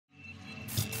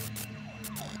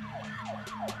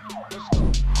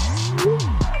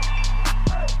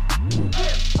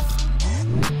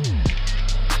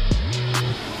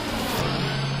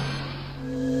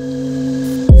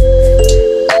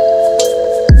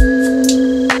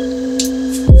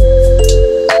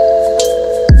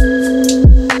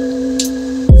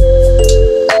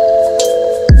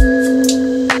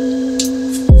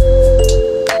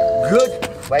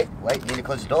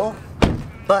close the door.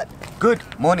 But good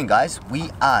morning, guys. We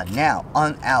are now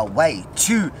on our way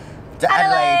to the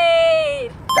Adelaide.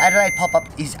 The Adelaide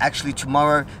pop-up is actually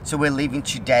tomorrow, so we're leaving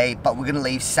today, but we're gonna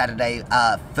leave Saturday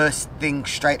first thing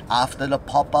straight after the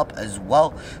pop-up as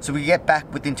well, so we get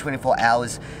back within 24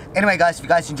 hours. Anyway, guys, if you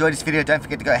guys enjoyed this video, don't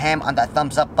forget to go ham on that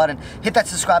thumbs up button, hit that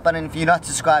subscribe button. If you're not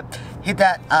subscribed, hit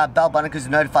that bell button because it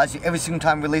notifies you every single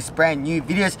time we release brand new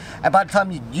videos. And by the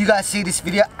time you guys see this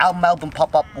video, our Melbourne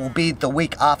pop-up will be the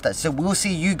week after, so we'll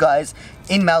see you guys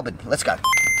in Melbourne. Let's go.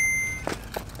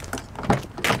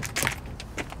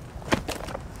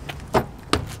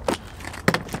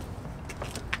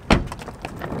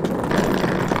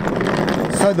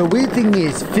 So the weird thing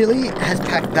is, Philly has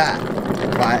packed that,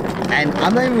 right? And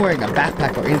I'm not even wearing a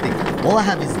backpack or anything. All I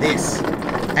have is this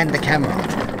and the camera.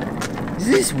 Is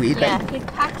this weird? Yeah, he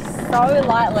packs so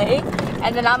lightly,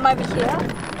 and then I'm over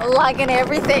here lugging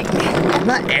everything.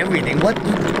 Not everything. What?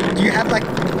 Do you have like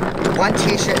one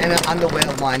t-shirt and an underwear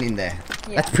of mine in there?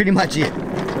 Yeah. That's pretty much it.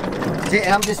 See,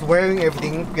 and I'm just wearing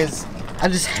everything because I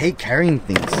just hate carrying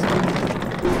things.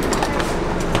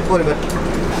 Whatever.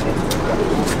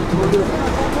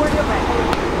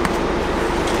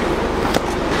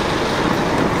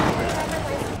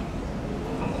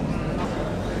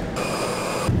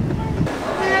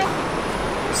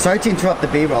 Sorry to interrupt the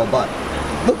B-roll, but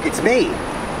look, it's me.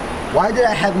 Why did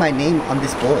I have my name on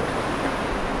this board?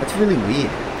 That's really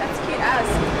weird. That's cute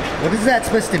as. What is that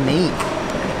supposed to mean?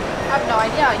 I have no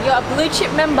idea. You're a blue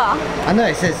chip member. I know,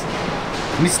 it says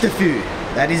Mr. Fu.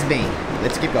 That is me.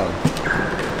 Let's keep going.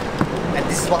 And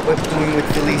this is what we're doing with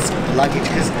Philly's luggage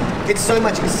because it's so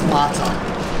much smarter.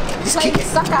 Just kick it.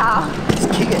 Sucker. Just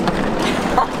kick it.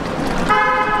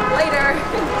 Later.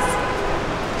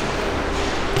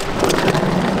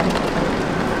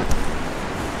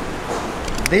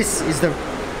 This is the...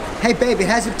 Hey babe, it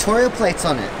has Victoria plates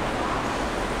on it.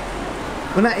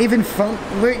 We're not even from...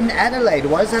 We're in Adelaide.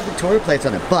 Why does it have Victoria plates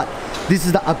on it? But this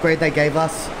is the upgrade they gave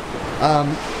us. I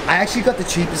actually got the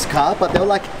cheapest car, but they were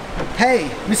like, hey,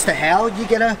 Mr. Hao, you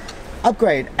get a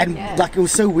upgrade. And like, it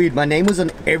was so weird. My name was on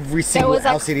every single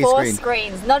LCD screen. There was like 4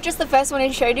 screens. Not just the first one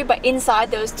he showed you, but inside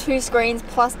there was 2 screens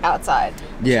plus outside.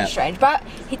 Yeah. Strange. But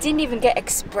he didn't even get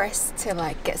express to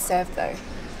like get served though.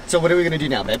 So what are we going to do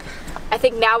now, babe? I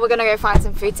think now we're gonna go find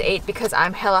some food to eat because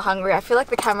I'm hella hungry. I feel like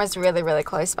the camera's really, really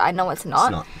close, but I know it's not.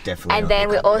 It's not, definitely and not. then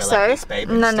we also... Like this, babe,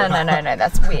 no,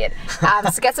 that's weird.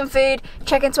 So get some food,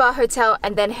 check into our hotel,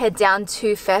 and then head down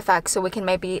to Fairfax so we can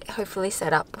maybe hopefully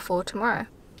set up before tomorrow.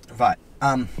 Right,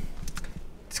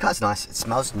 this car's nice. It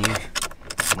smells new.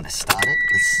 I'm gonna start it.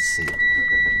 Let's see.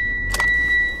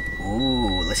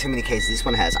 Ooh, let's see how many keys this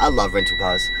one has. I love rental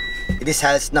cars. This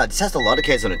has a lot of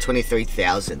keys on it,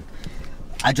 23,000.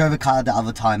 I drove a car the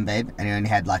other time, babe, and it only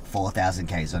had like 4,000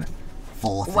 Ks on it.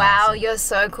 4,000. Wow, you're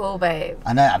so cool, babe.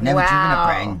 I know, I've never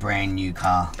driven a brand new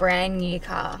car. Brand new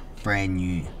car. Brand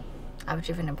new. I've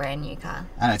driven a brand new car.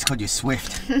 I know, it's called your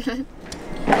Swift.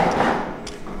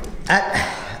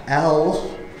 At our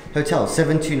hotel,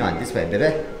 729, this way,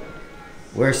 baby.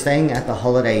 We're staying at the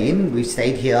Holiday Inn. We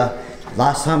stayed here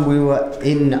last time we were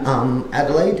in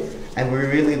Adelaide. And we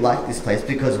really like this place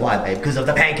because why, babe? Because of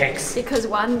the pancakes. Because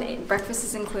 1, breakfast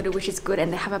is included, which is good,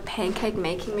 and they have a pancake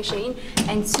making machine.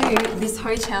 And 2, this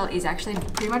hotel is actually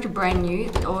pretty much brand new,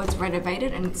 or it's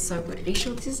renovated, and it's so good. Are you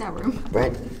sure this is our room?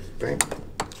 Brand. Bro,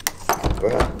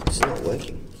 this is not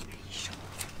working.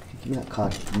 Give me that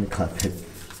card. Give me the card, babe.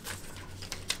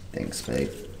 Thanks,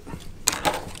 babe.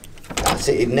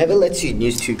 See, it never lets you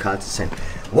use 2 cards the same.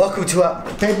 Welcome to our...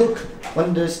 Babe, look. One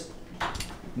of those...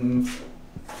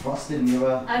 frosted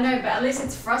mirror. I know, but at least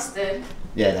it's frosted.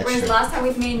 Yeah, that's Whereas true. last time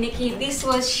with me and Nikki, this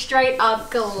was straight up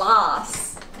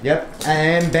glass. Yep,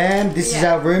 and bam, this is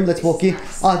our room. Let's walk in.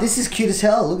 Nice. Oh, this is cute as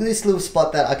hell. Look at this little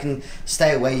spot that I can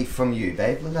stay away from you,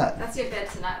 babe. Look at that. That's your bed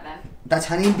tonight, then. That's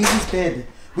Honey and Biggy's bed.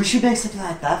 We should make something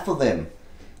like that for them.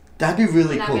 That'd be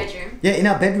really cool. In our bedroom? Yeah, in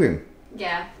our bedroom.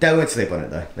 Yeah. They won't sleep on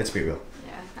it though, let's be real.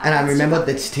 Yeah. And I remember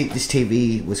this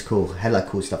TV was cool. Had like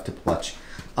cool stuff to watch.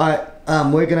 Alright,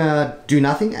 we're gonna do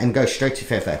nothing and go straight to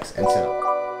Fairfax and set up.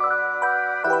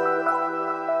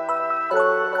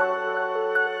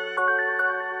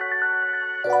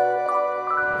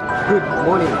 Good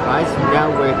morning, guys. Now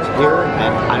we're here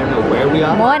and I don't know where we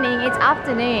are. Morning, it's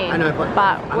afternoon. I know,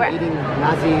 but we're eating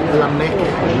nasi lemak.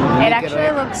 It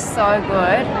actually looks so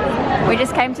good. We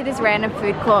just came to this random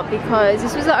food court because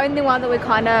this was the only one that we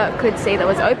kind of could see that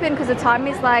was open because the time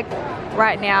is like,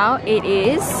 right now, it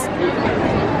is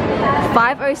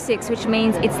 5:06, which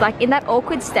means it's like in that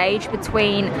awkward stage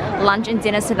between lunch and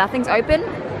dinner, so nothing's open.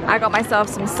 I got myself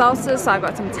some salsa, so I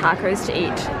got some tacos to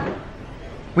eat.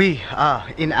 We are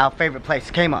in our favorite place,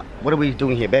 Kmart. What are we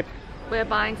doing here, babe? We're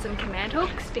buying some command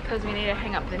hooks because we need to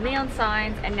hang up the neon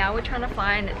signs, and now we're trying to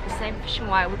find the same fishing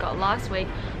wire we got last week,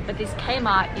 but this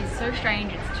Kmart is so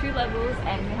strange. It's 2 levels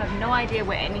and we have no idea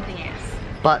where anything is.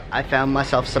 But I found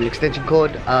myself some extension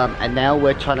cord, and now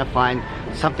we're trying to find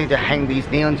something to hang these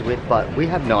neons with, but we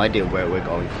have no idea where we're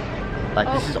going.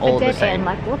 Like, this is all the same.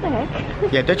 Like, what the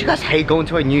heck? Yeah, don't you guys hate going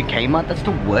to a new Kmart? That's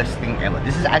the worst thing ever.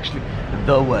 This is actually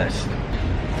the worst.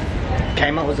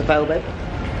 Kmart was a fail, babe?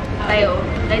 Fail.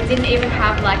 They didn't even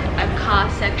have like a car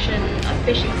section, a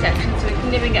fishing section, so we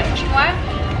couldn't even get fishing wire.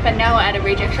 But now we're at a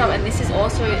reject shop, and this is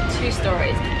also 2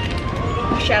 stories.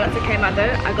 Shout out to Kmart though.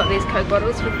 I got these Coke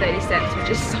bottles for 30 cents, which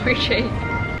is so cheap.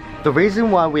 The reason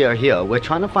why we are here, we're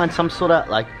trying to find some sort of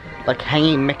like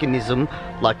hanging mechanism,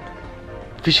 like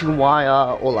fishing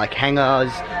wire or like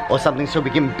hangers or something, so we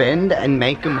can bend and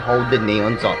make them hold the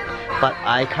neons on. But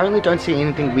I currently don't see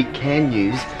anything we can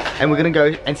use, and we're gonna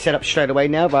go and set up straight away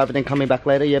now rather than coming back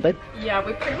later, yeah babe? Yeah,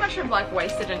 we pretty much have like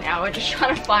wasted an hour just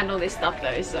trying to find all this stuff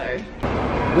though, so.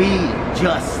 We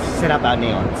just set up our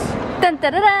neons. Dun, da,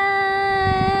 da,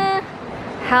 da.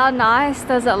 How nice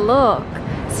does it look?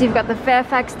 So you've got the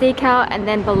Fairfax decal, and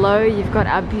then below you've got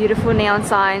our beautiful neon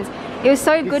signs. It was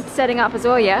so good setting up as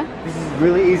well, yeah? This is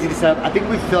really easy to set up. I think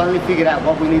we've finally figured out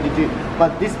what we need to do,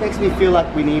 but this makes me feel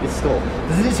like we need a store.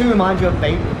 Does this remind you of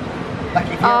baby? Like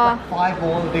if you have like 5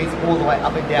 more of these all the way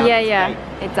up and down. Yeah,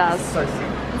 it does. It's so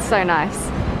sick. It's so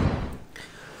nice.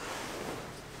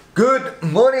 Good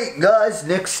morning, guys.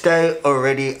 Next day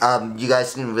already. You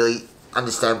guys didn't really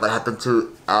understand what happened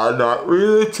to our night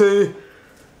reality.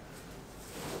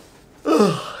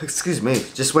 Excuse me.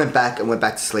 Just went back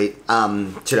to sleep.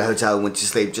 To the hotel and went to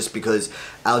sleep just because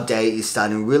our day is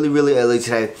starting really early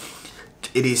today.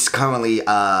 It is currently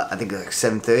I think like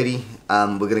 7:30.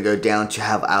 We're gonna go down to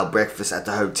have our breakfast at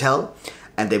the hotel,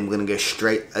 and then we're gonna go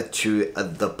straight to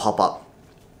the pop-up.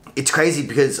 It's crazy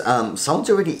because someone's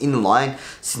already in line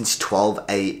since 12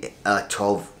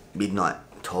 midnight.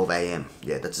 12 a.m.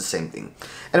 Yeah, that's the same thing.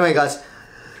 Anyway, guys,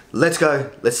 let's go.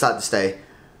 Let's start this day.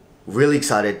 Really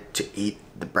excited to eat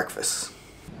the breakfast.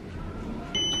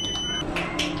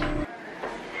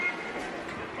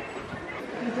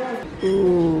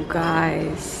 Ooh,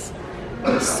 guys,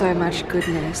 so much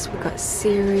goodness. We've got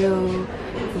cereal,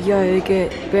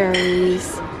 yogurt,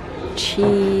 berries,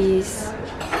 cheese.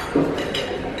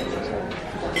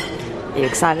 Are you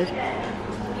excited?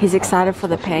 He's excited for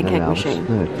the pancake machine.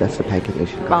 No, that's the pancake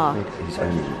machine. His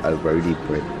own a roadie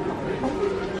bread.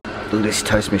 Look at this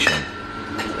toast machine.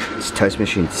 This toast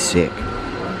machine's sick.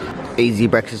 Easy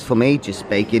breakfast for me, just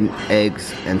bacon,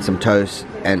 eggs, and some toast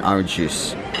and orange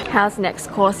juice. Hal's next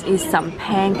course is some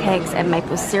pancakes and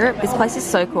maple syrup. This place is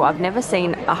so cool. I've never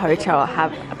seen a hotel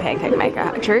have a pancake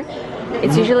maker. True?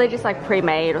 It's usually just like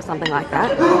pre-made or something like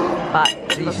that, but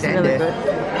it looks really good.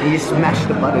 And you smash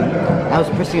the button. I was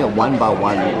pressing it one by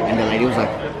one, and the lady was like,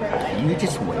 "Are you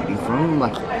just waiting for him?" I'm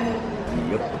like,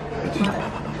 "Yep."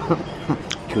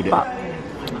 Killed it.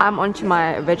 I'm onto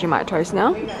my Vegemite toast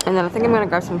now, and then I think I'm gonna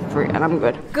grab some fruit and I'm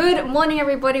good. Good morning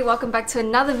everybody, welcome back to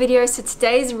another video. So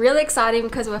today's really exciting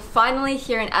because we're finally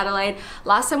here in Adelaide.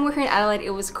 Last time we were here in Adelaide,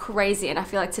 it was crazy, and I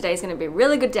feel like today's gonna be a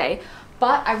really good day.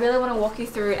 But I really wanna walk you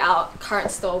through our current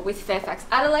store with Fairfax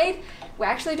Adelaide. We're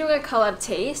actually doing a collab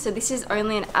tee, so this is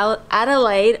only an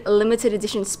Adelaide limited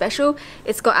edition special.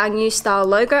 It's got our new style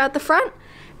logo at the front,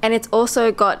 and it's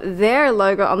also got their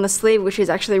logo on the sleeve, which is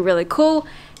actually really cool.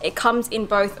 It comes in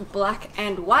both black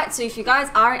and white, so if you guys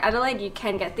are in Adelaide, you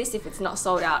can get this if it's not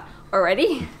sold out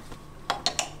already.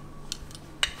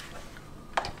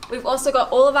 We've also got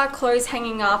all of our clothes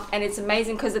hanging up, and it's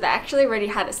amazing because they actually already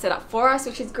had it set up for us,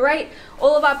 which is great.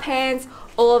 All of our pants,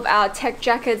 all of our tech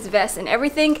jackets, vests, and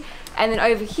everything. And then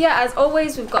over here, as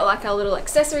always, we've got like our little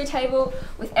accessory table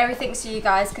with everything so you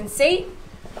guys can see.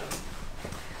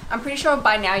 I'm pretty sure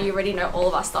by now you already know all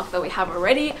of our stuff that we have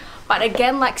already. But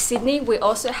again, like Sydney, we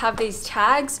also have these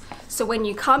tags. So when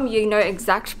you come, you know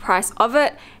exact price of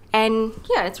it. And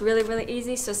yeah, it's really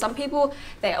easy. So some people,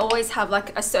 they always have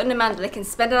like a certain amount that they can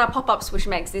spend at our pop-ups, which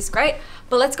makes this great.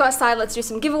 But let's go outside, let's do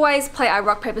some giveaways, play our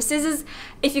rock, paper, scissors.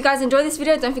 If you guys enjoy this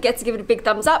video, don't forget to give it a big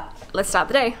thumbs up. Let's start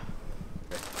the day.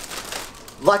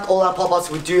 Like all our pop-ups,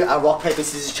 we do our rock, paper,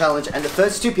 scissors challenge, and the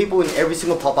first 2 people in every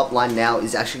single pop-up line now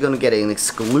is actually going to get an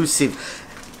exclusive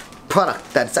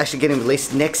product that's actually getting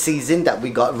released next season that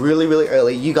we got really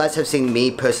early. You guys have seen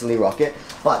me personally rock it,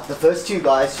 but the first 2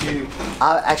 guys who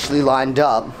are actually lined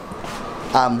up,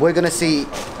 we're going to see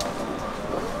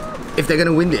if they're going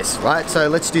to win this, right? So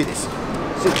let's do this.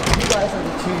 So you guys are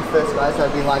the 2 first guys that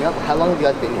have been lining up. How long have you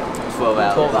guys been here? 12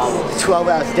 hours. 12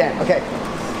 hours, damn. Okay.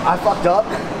 I fucked up.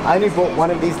 I only bought one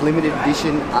of these limited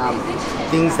edition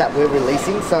things that we're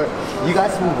releasing. So you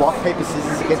guys will rock, paper,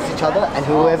 scissors against each other, and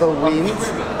whoever wins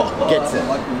gets it.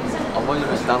 I've only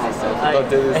just done myself. Don't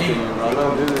do this to me, bro.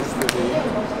 Don't do this to me.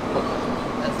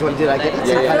 Did I get it? I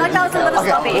feel like that was a little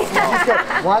sloppy. Let's go.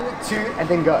 1, 2, and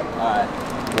then go. Alright.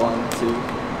 1, 2.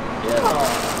 Yeah.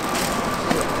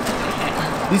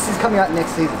 This is coming out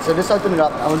next season, so just open it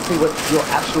up. I want to see what your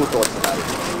actual thoughts about it.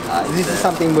 This is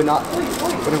something we're not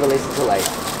going to release until late.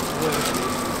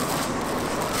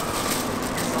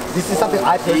 This is something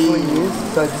I personally use,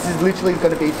 so this is literally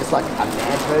going to be just like a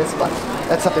man purse, but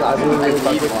that's something I really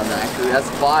love. Actually, that's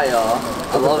fire.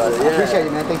 I love it. I appreciate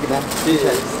it, man. Thank you, man.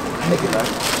 Appreciate it. Thank you, man.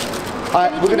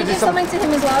 Alright, we're going to do something to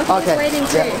him as well. He's waiting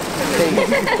too. Yeah. There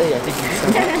you go. Thank you so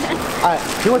much. Alright,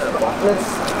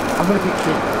 I'm going to pick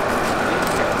two.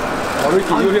 Oh,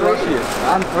 Ricky, you hit last year.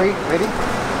 I'm 3. Ready?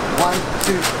 1,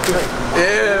 2, 3.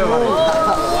 Yeah, buddy.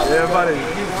 Yeah, buddy.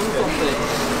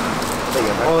 There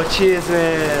you go, Oh, cheers,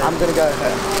 man. I'm gonna go.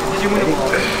 Ready?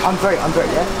 I'm 3.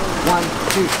 Yeah. 1,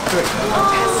 2, 3.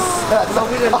 Yes. You're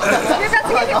about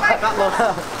to get your back.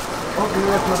 I'm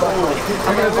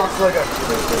gonna box logo.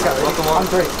 Let's go. I'm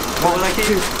 3. 1,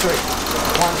 2, 3.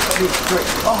 1, 2, 3.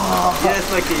 Oh, yes,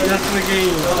 Mickey. Yes,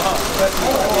 Mickey.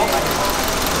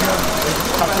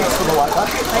 Thanks for the Wi-Fi.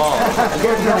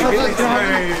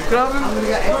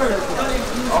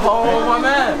 Oh, my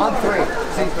man. I'm 3.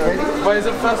 So ready? Wait, is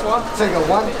it the first one? So you go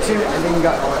 1, 2, and then you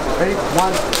go. Ready?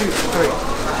 1, 2, 3.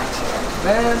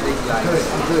 Man. Good.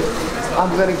 I'm good. I'm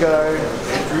gonna go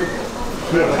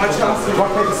here.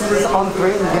 Rock, paper, scissors on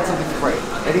 3 and get something for free.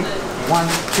 Ready? 1,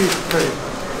 2, 3.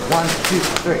 1, 2,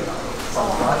 3.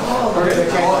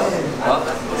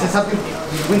 So something,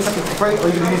 you win something for free, or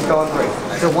you can use go on 3.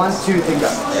 So 1, 2, then go.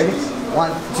 Ready?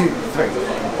 1, 2, 3.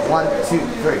 1, 2,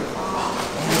 3.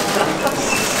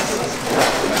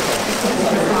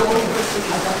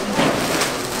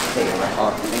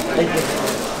 Thank you.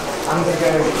 I'm gonna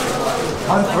go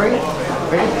on 3.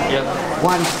 Ready? Yep.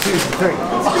 1, 2, 3.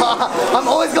 I'm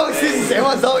always going scissors.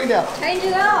 Everyone's going now. Change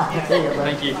it up. There you go, bro.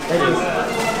 Thank you. Thank you.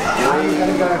 I'm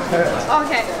gonna go first.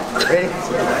 Okay. Ready?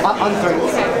 On 3.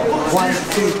 1,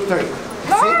 2, 3.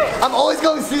 See? I'm always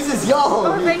going scissors, yo!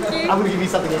 Oh, thank you. I'm gonna give you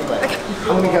something anyway.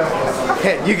 I'm gonna go.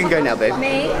 Here, you can go now, babe.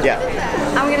 Me? Yeah.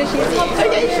 I'm gonna choose.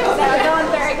 Okay, sure. So go on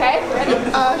 3, okay? Ready?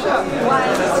 Sure.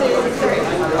 1, 2, 3.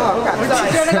 Oh, okay.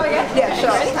 Do you wanna go again? Yeah,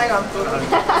 sure. Hang on.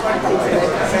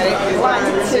 Ready? 1,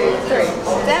 2, 3.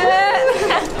 Damn it!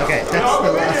 Okay, that's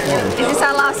the last one. Is this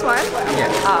our last one?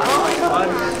 Yeah. Oh.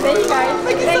 There you go.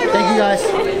 Thank you guys.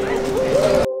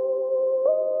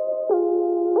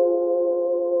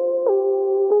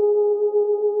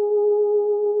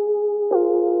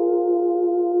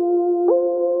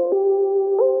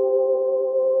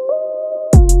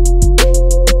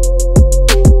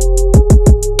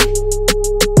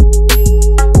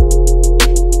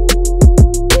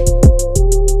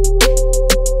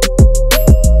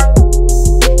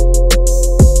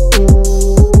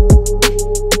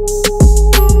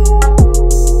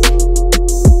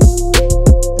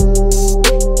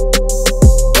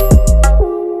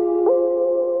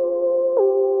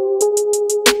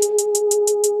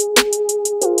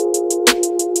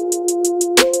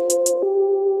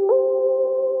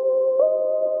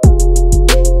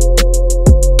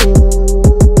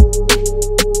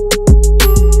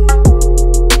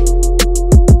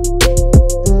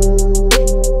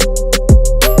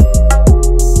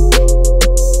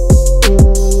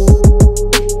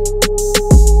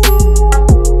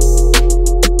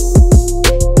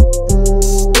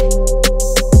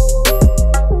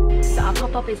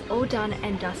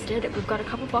 We've got a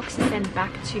couple boxes to send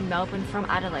back to Melbourne from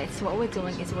Adelaide. So what we're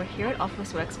doing is we're here at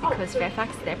Officeworks because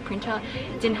Fairfax, their printer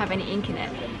didn't have any ink in it,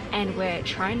 and we're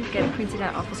trying to get it printed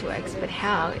at Officeworks, but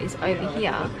Hao is over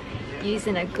here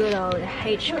using a good old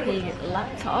HP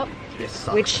laptop,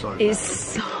 which is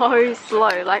so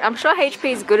slow. Like, I'm sure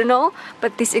HP is good and all,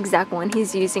 but this exact one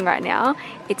he's using right now,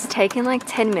 it's taken like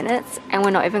 10 minutes and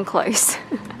we're not even close.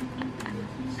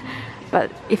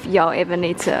 But if y'all ever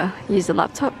need to use a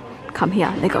laptop, come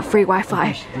here, they got free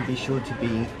Wi-Fi. Be sure to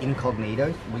be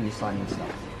incognito when you're signing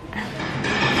stuff.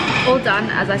 All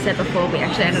done, as I said before. We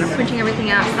actually ended up printing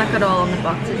everything out, stuck it all on the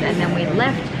boxes, and then we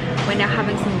left. We're now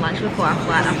having some lunch before our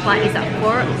flight. Our flight is at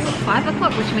 5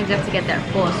 o'clock, which means we have to get there at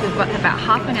 4. So we've got about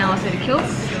half an hour to kill.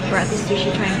 We're at the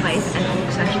sushi train place, and it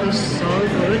looks actually so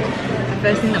good. The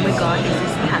first thing that we got is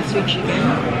this katsu chicken,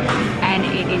 and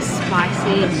it is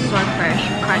spicy, it's so fresh,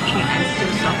 crunchy, and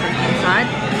still soft on the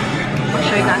inside. I'll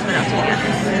show you guys what else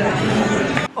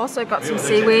we get. Also got some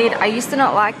seaweed. I used to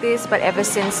not like this, but ever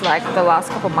since like the last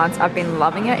couple months I've been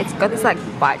loving it. It's got this like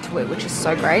bite to it, which is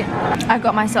so great. I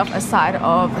got myself a side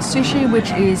of sushi, which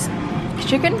is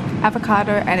chicken,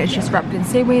 avocado, and it's just wrapped in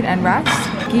seaweed and rice.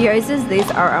 Gyozas,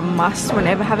 these are a must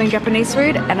whenever having Japanese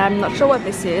food, and I'm not sure what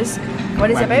this is.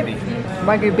 What is it, babe?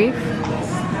 Wagyu beef?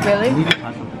 Really?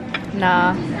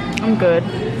 Nah, I'm good.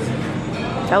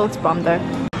 That looks bomb though.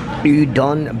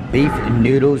 Udon beef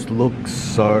noodles look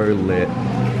so lit.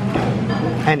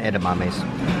 And edamames.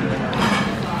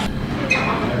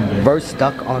 Roast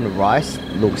duck on rice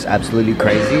looks absolutely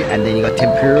crazy. And then you got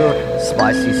tempura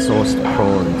spicy sauced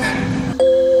prawns.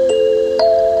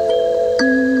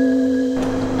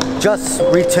 Just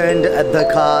returned the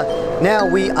car. Now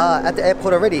we are at the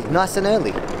airport already, nice and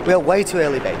early. We are way too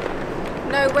early, babe.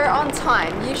 No, we're on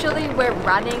time. Usually we're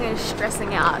running and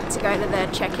stressing out to go to the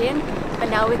check-in, but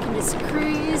now we can just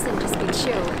cruise and just be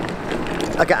chill.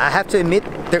 Okay, I have to admit,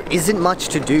 there isn't much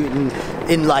to do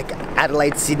in like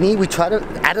Adelaide, Sydney. We try to,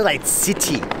 Adelaide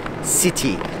City.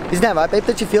 Isn't that right, babe?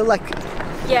 Don't you feel like?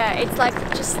 Yeah, it's like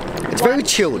just it's very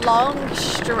chilled. Long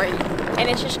street, and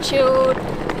it's just chilled.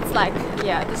 It's like,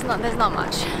 yeah, there's not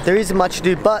much. There isn't much to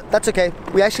do, but that's okay.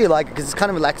 We actually like it because it's kind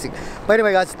of relaxing. But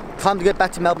anyway, guys, time to get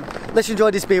back to Melbourne. Let's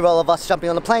enjoy this B-roll of us jumping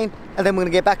on the plane, and then we're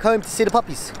gonna get back home to see the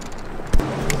puppies.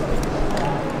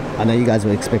 I know you guys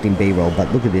were expecting B-roll, but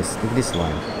look at this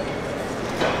line.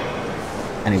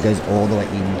 And it goes all the way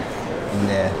in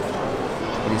there.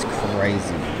 It is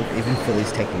crazy. Look, even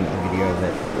Philly's taking a video of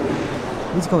it.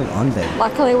 What's going on there?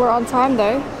 Luckily we're on time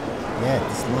though. Yeah,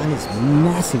 this line is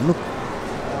massive. Look.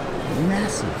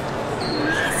 Massive.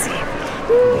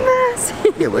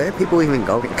 Yeah, where are people even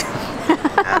going?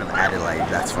 Out of Adelaide,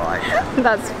 that's right.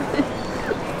 That's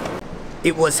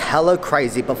It was hella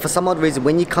crazy, but for some odd reason,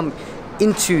 when you come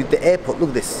into the airport, look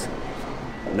at this.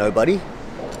 Nobody.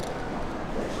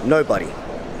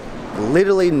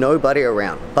 Literally nobody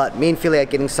around. But me and Philly are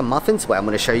getting some muffins. Wait, I'm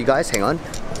going to show you guys. Hang on.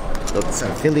 Look, so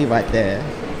Philly right there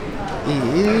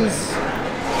is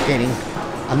getting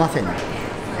a muffin.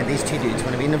 And these two dudes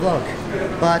want to be in the vlog.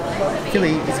 But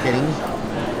Philly is getting...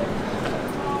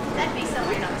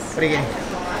 What are you getting?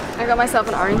 I got myself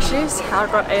an orange juice, Hao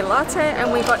got a latte,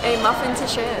 and we got a muffin to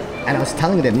share. And I was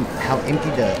telling them how empty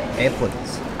the airport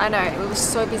is. I know, it was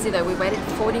so busy though. We waited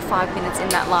 45 minutes in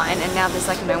that line and now there's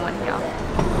like no one here.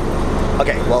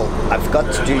 Okay, well, I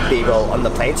forgot to do B-roll on the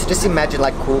plane, so just imagine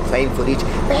like cool plane footage.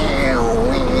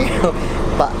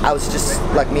 But I was just,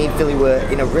 like me and Philly were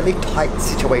in a really tight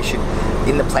situation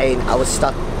in the plane. I was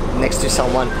stuck next to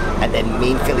someone, and then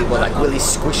me and Philly were like really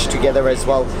squished together as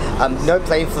well. No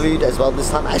plane food as well this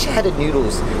time. I actually had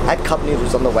noodles. I had cup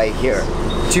noodles on the way here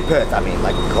to Perth. I mean,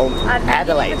 like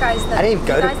Adelaide. I didn't even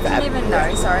go to. You guys didn't even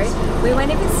know. Sorry, we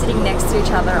weren't even sitting next to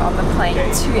each other on the plane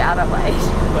to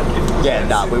Adelaide. Yeah,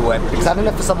 no, we weren't, because I don't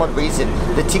know, for some odd reason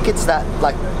the tickets that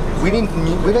like we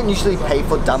don't usually pay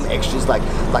for dumb extras like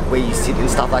where you sit and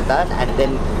stuff like that, and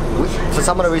then for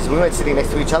some odd reason we weren't sitting next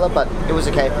to each other, but it was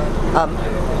okay.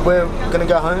 We're gonna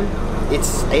go home.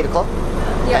 It's 8 o'clock.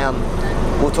 Yeah.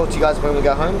 We'll talk to you guys when we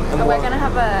go home. And we're gonna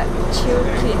have a chill,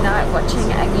 cute night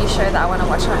watching a new show that I want to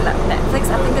watch on Netflix.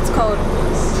 I think it's called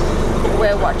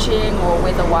We're Watching or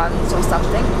We're the Ones or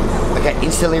something. Okay,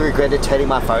 instantly regretted turning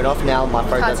my phone off. Now my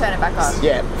phone can't turn it back on.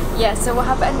 Yeah. Yeah, so what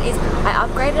happened is I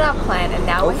upgraded our plan and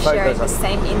now we're sharing the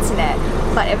same internet.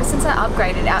 But ever since I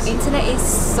upgraded, our internet is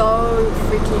so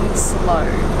freaking slow.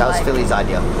 That was Philly's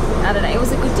idea. I don't know, it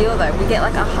was a good deal though. We get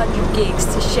like 100 gigs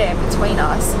to share between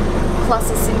us, plus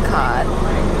a SIM card.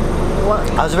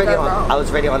 I was already on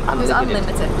unlimited. It was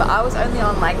unlimited, but I was only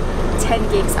on like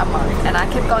 10 gigs a month and I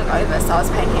kept going over, so I was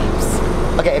paying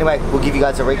heaps. Okay, anyway, we'll give you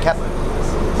guys a recap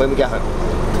when we get home.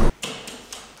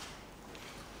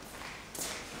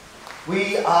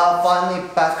 We are finally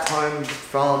back home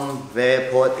from the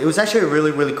airport. It was actually a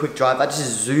really, really quick drive. I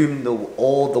just zoomed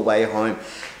all the way home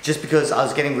just because I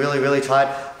was getting really, really tired.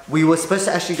 We were supposed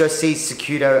to actually go see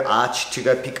Secudo Arch to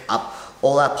go pick up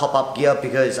all our pop-up gear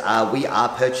because we are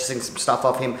purchasing some stuff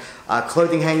off him.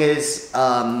 Clothing hangers,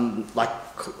 like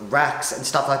racks and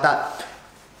stuff like that.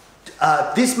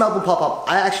 This Melbourne pop-up,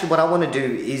 what I want to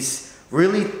do is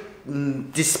really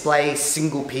display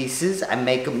single pieces and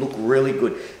make them look really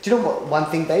good. Do you know what, one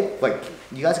thing, babe? Like,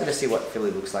 you guys gotta see what Philly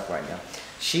looks like right now.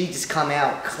 She just come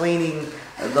out cleaning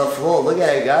the floor. Look at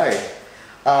her go.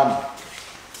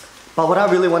 But what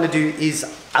I really want to do is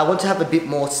I want to have a bit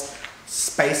more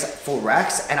space for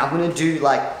racks, and I'm gonna do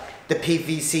like the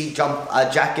PVC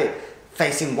jacket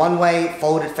facing one way,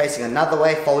 folded facing another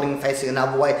way, folding facing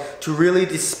another way, to really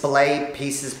display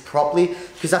pieces properly.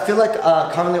 Because I feel like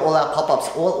currently all our pop-ups,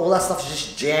 all our stuff is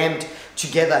just jammed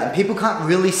together, and people can't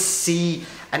really see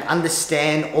and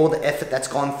understand all the effort that's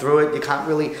gone through it. You can't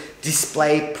really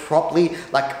display properly.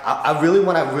 Like, I really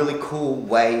want a really cool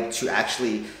way to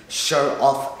actually show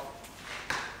off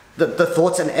the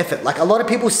thoughts and effort. Like, a lot of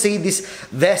people see this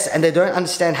vest and they don't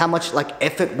understand how much like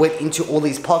effort went into all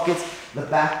these pockets, the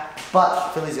back.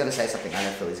 But Philly's gonna say something. I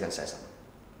know Philly's gonna say something.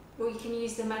 Well, you can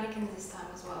use the mannequins this time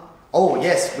as well. Oh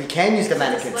yes, we can use the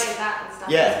mannequins. Display that and stuff.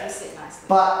 Yeah. Sit nicely.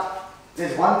 But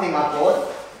there's one thing I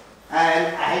bought,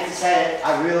 and I hate to say it,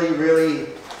 I really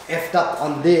effed up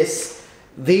on this.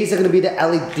 These are gonna be the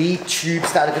LED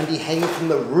tubes that are gonna be hanging from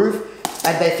the roof,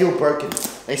 and they feel broken.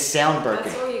 They sound broken.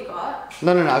 That's all you got?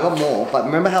 No, I got more. But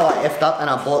remember how I effed up and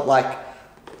I bought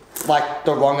like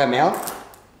the wrong amount?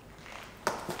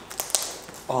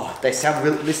 Oh, they sound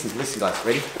really. Listen, guys.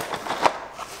 Ready?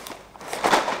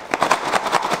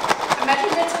 Imagine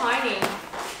they're tiny.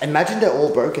 Imagine they're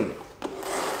all broken.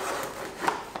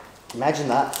 Imagine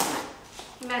that.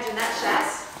 Imagine that,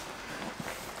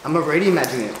 Shaz. I'm already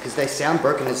imagining it because they sound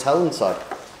broken as hell inside.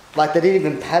 Like they didn't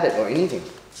even pad it or anything.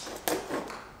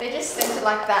 They just sent it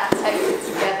like that, taped it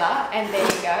together, and there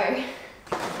you go.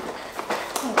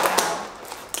 Oh, wow.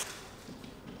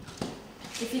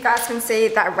 If you guys can see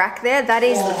that rack there, that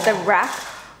is the rack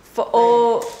for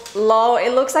all. Lol,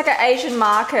 it looks like an Asian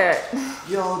market.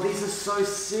 Yo, these are so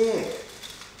sick.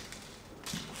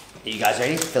 Are you guys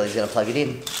ready? Philly's gonna plug it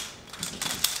in.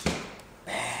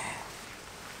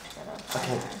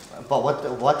 Okay, but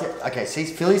what? Okay, see,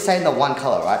 Philly's saying the one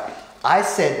color, right? I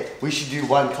said we should do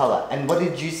one color, and what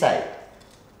did you say?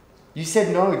 You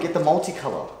said no, get the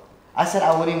multicolor. I said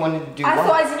I only wanted to do one. I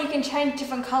thought as in you can change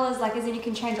different colors, like as in you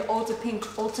can change it all to pink,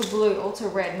 all to blue, all to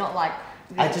red, not like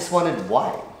this. I just wanted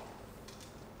white.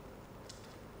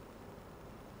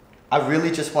 I really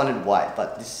just wanted white,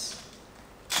 but this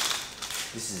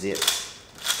is it.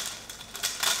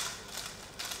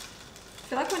 I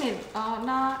feel like we need,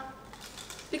 nah,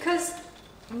 because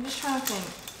I'm just trying to think.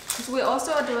 Because we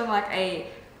also are doing like a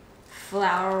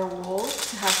flower wall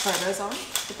to have photos on,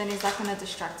 but then is that going to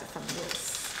distract it from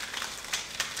this?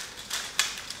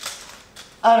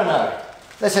 I don't know.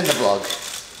 Let's end the vlog.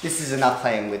 This is enough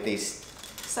playing with these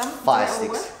fire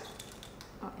sticks.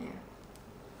 Oh, yeah.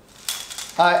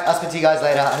 Alright, I'll speak to you guys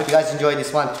later. I hope you guys enjoyed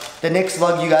this one. The next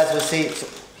vlog you guys will see. So,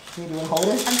 do you want to hold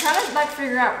it? I'm trying to like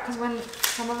figure out, because when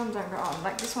some of them don't go on,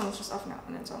 like this one's just off now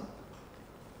and it's on.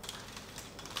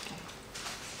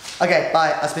 Okay,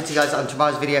 bye. I'll speak to you guys on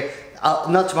tomorrow's video.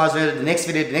 Not tomorrow's video, the next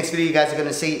video. The next video you guys are going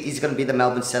to see is going to be the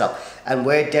Melbourne setup. And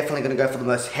we're definitely going to go for the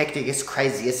most hecticest,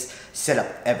 craziest setup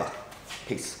ever.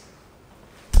 Peace.